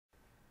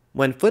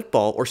When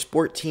football or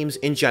sport teams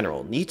in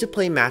general need to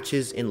play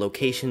matches in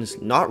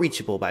locations not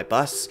reachable by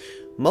bus,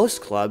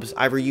 most clubs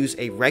either use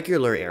a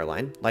regular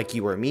airline, like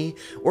you or me,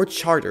 or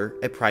charter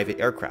a private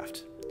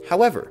aircraft.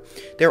 However,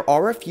 there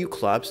are a few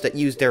clubs that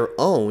use their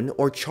own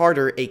or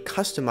charter a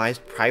customized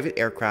private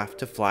aircraft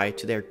to fly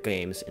to their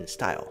games in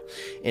style.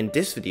 In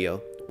this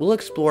video, we'll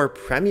explore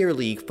Premier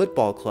League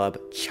football club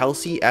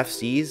Chelsea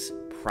FC's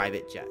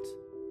private jet.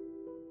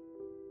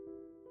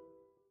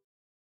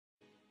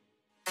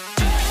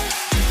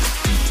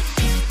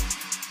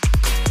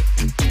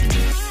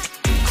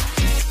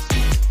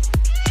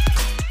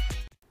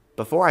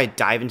 Before I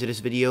dive into this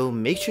video,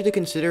 make sure to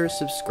consider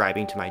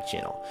subscribing to my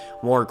channel.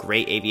 More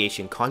great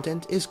aviation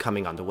content is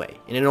coming on the way,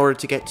 and in order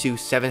to get to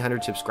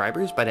 700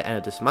 subscribers by the end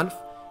of this month,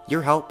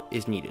 your help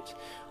is needed.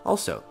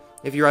 Also,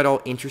 if you're at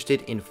all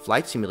interested in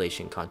flight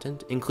simulation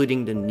content,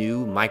 including the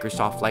new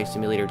Microsoft Flight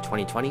Simulator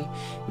 2020,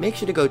 make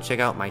sure to go check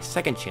out my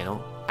second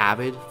channel,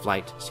 Avid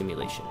Flight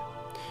Simulation.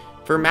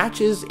 For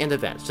matches and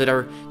events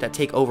that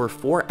take over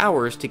 4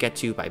 hours to get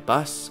to by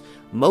bus,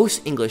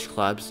 most English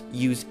clubs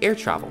use air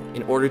travel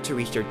in order to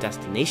reach their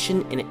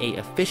destination in an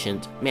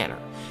efficient manner.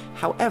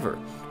 However,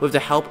 with the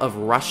help of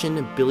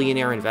Russian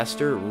billionaire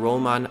investor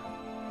Roman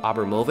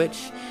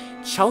Abramovich,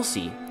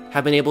 Chelsea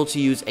have been able to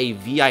use a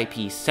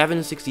VIP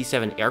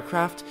 767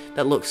 aircraft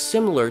that looks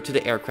similar to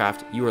the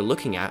aircraft you are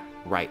looking at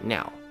right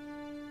now.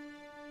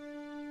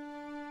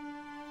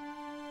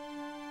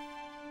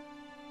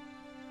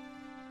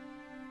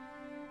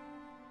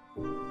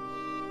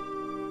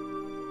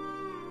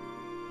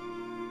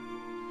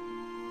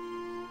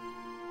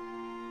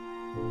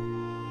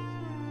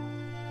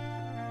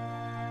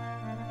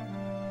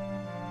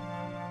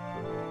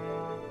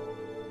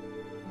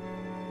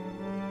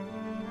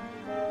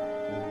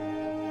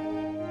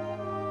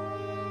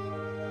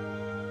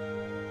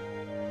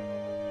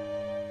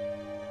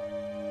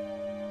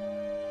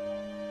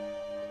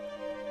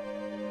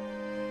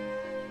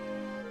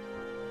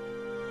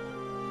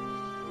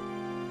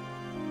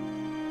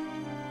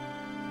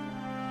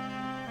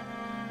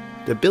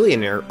 The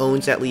billionaire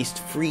owns at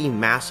least 3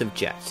 massive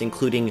jets,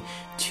 including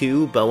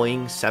 2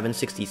 Boeing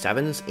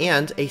 767s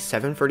and a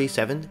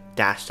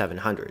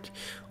 737-700.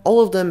 All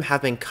of them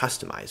have been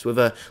customized with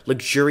a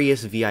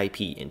luxurious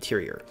VIP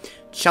interior.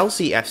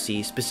 Chelsea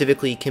FC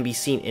specifically can be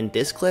seen in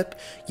this clip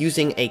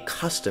using a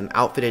custom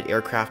outfitted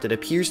aircraft that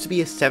appears to be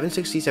a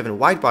 767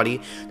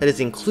 widebody that is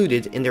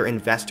included in their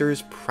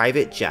investor's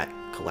private jet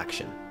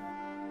collection.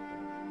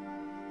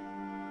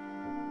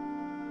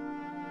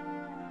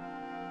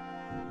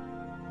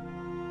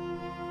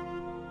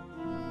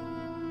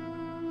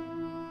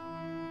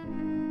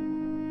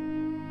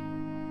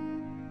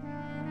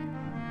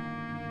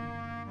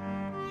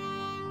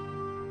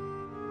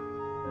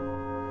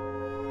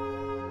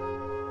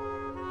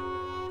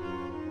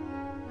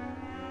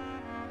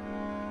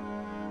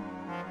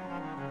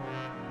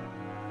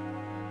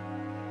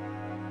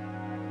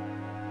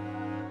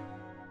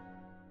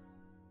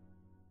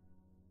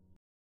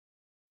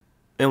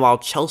 And while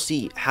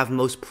Chelsea have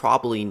most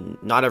probably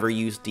not ever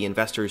used the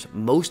investor's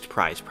most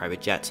prized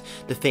private jet,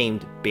 the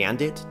famed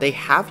Bandit, they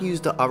have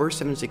used the other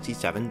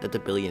 767 that the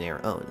billionaire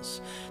owns.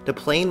 The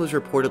plane was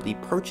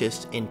reportedly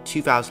purchased in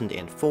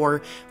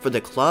 2004 for the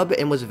club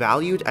and was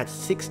valued at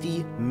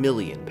 £60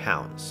 million.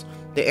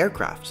 The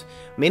aircraft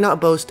may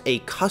not boast a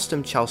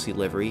custom Chelsea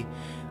livery,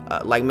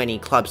 like many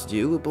clubs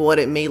do, but what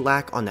it may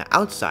lack on the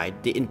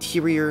outside, the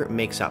interior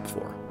makes up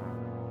for.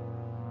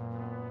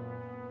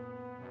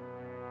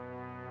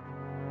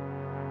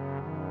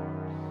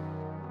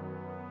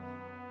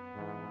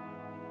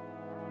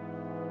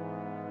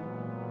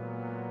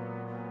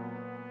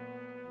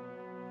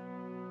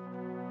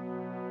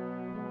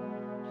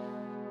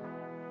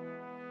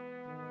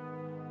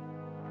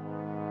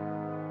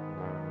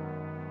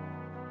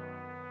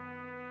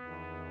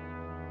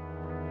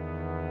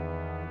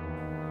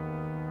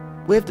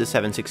 With the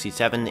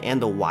 767 and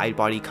the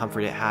wide-body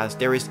comfort it has,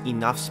 there is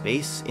enough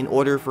space in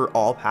order for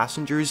all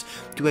passengers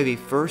to have a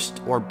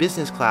first or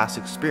business class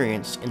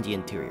experience in the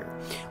interior.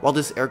 While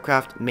this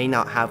aircraft may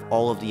not have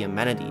all of the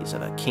amenities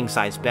of a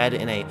king-size bed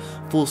and a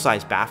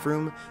full-size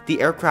bathroom, the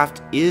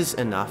aircraft is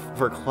enough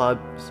for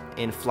clubs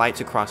in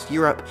flights across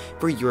Europe,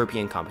 for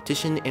European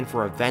competition, and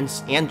for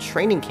events and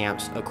training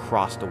camps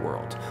across the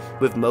world.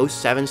 With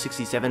most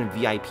 767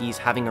 VIPs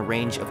having a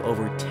range of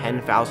over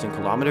 10,000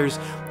 kilometers,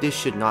 this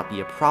should not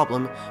be a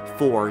problem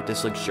for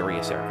this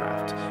luxurious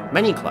aircraft.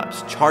 Many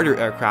clubs charter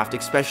aircraft,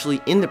 especially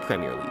in the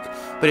Premier League,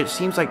 but it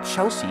seems like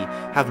Chelsea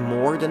have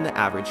more than the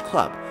average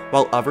club,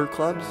 while other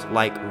clubs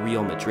like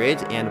Real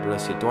Madrid and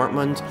Borussia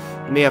Dortmund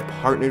may have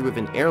partnered with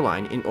an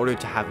airline in order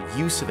to have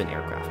use of an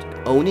aircraft.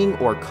 Owning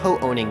or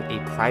co-owning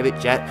a private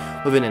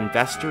jet with an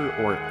investor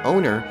or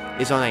owner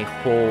is on a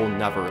whole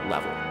nother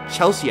level.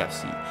 Chelsea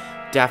FC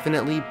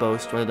definitely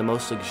boast one of the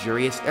most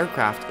luxurious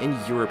aircraft in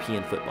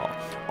European football,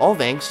 all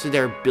thanks to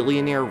their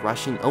billionaire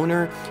Russian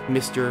owner,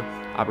 Mr.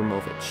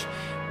 Abramovich.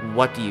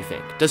 What do you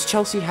think? Does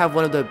Chelsea have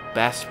one of the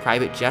best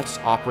private jets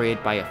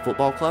operated by a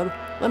football club?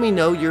 Let me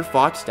know your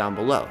thoughts down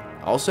below.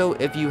 Also,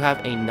 if you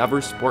have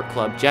another sport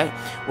club jet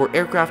or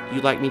aircraft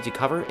you'd like me to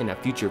cover in a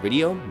future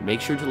video,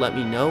 make sure to let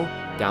me know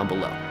down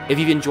below. If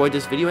you've enjoyed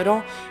this video at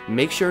all,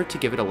 make sure to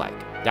give it a like.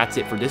 That's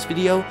it for this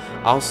video.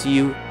 I'll see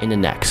you in the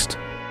next.